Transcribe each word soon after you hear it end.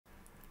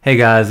Hey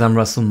guys, I'm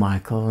Russell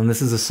Michael, and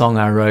this is a song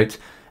I wrote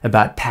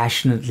about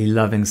passionately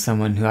loving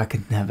someone who I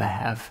could never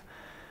have.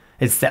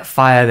 It's that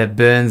fire that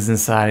burns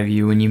inside of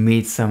you when you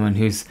meet someone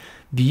who's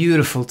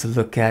beautiful to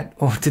look at,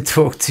 or to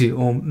talk to,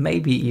 or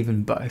maybe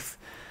even both.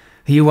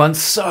 Who you want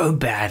so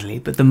badly,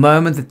 but the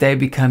moment that they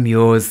become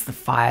yours, the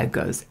fire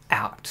goes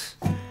out.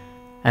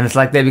 And it's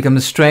like they become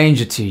a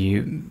stranger to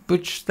you,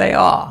 which they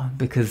are,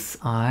 because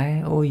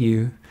I, or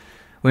you,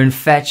 were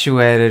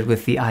infatuated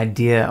with the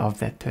idea of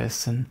that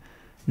person,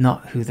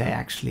 not who they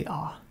actually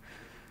are.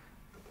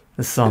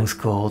 The song's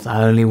called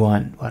I Only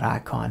Want What I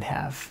Can't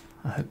Have.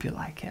 I hope you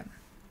like it.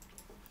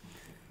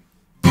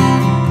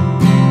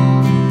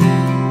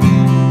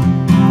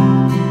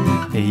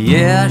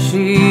 Yeah,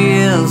 she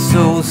is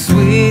so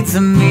sweet to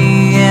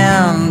me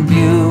and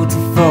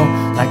beautiful,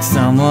 like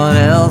someone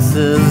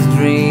else's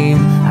dream.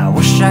 I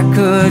wish I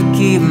could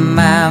keep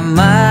my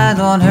mind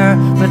on her,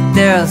 but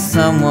there's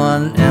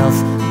someone else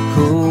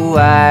who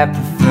I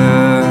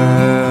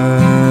prefer.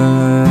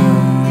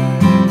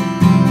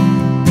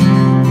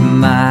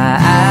 My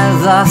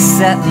eyes are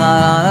set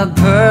not on a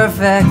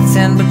perfect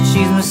 10, but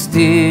she's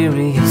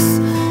mysterious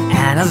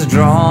and has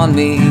drawn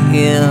me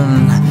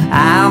in.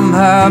 I'm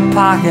her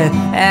pocket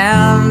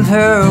and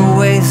her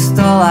waist.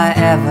 All I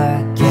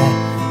ever get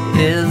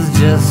is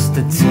just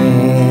a taste.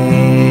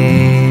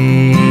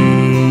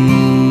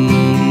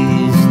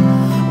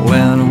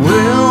 When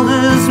will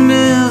this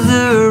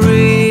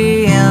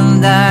misery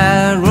end?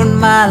 I run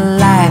my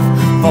life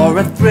for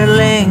a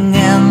thrilling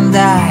end.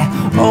 I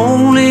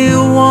only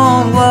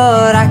want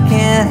what I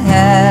can't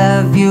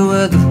have. You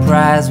were the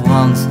prize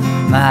once,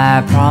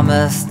 my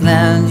promised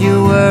land.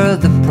 You were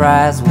the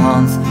prize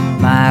once,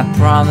 my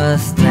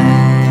promised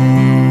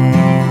land.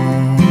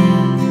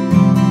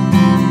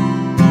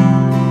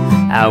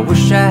 I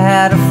wish I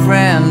had a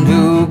friend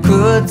who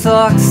could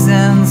talk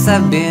sense.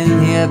 I've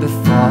been here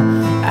before,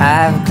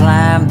 I've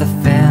climbed the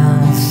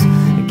fence.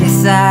 I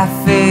guess I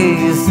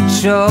face the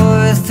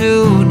choice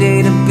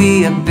today to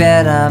be a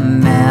better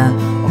man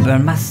or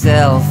burn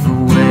myself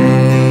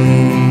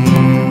away.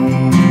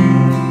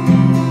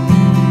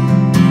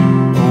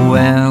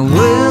 When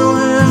will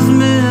this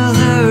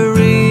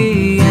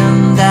misery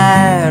end?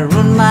 I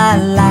run my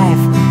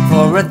life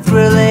for a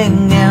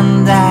thrilling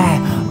end. I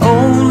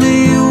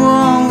only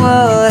want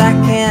what I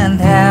can't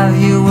have.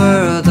 You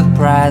were the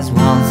prize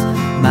once,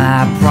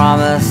 my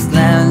promised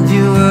land.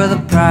 You were the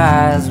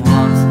prize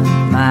once,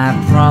 my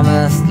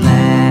promised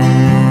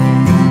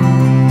land.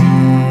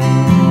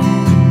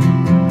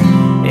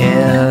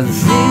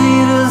 It's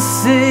easy to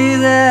say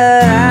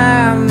that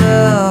I'm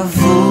the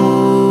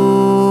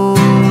fool,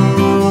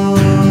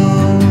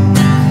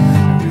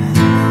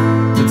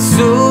 but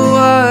so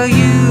are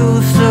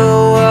you,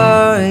 so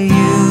are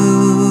you.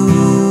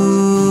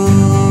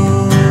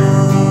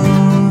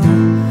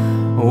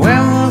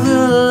 When was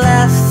the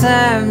last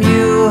time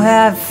you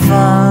had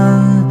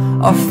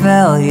fun or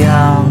felt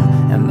young?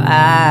 Am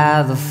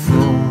I the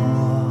fool?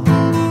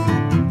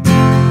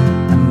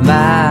 Am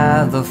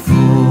I the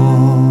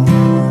fool?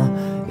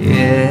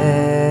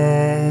 Yeah.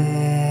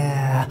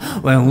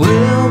 When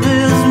will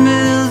this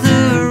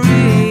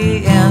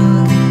misery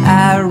end?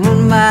 I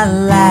run my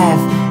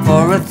life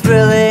for a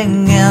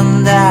thrilling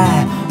end.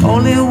 I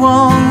only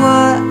want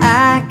what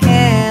I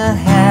can't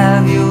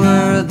have. You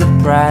were the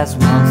prize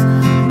once,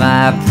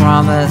 my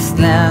promised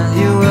land.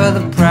 You were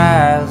the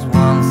prize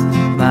once,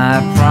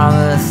 my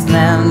promised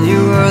land.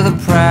 You were the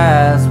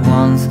prize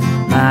once,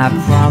 my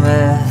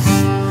promise,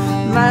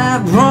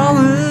 my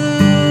promise.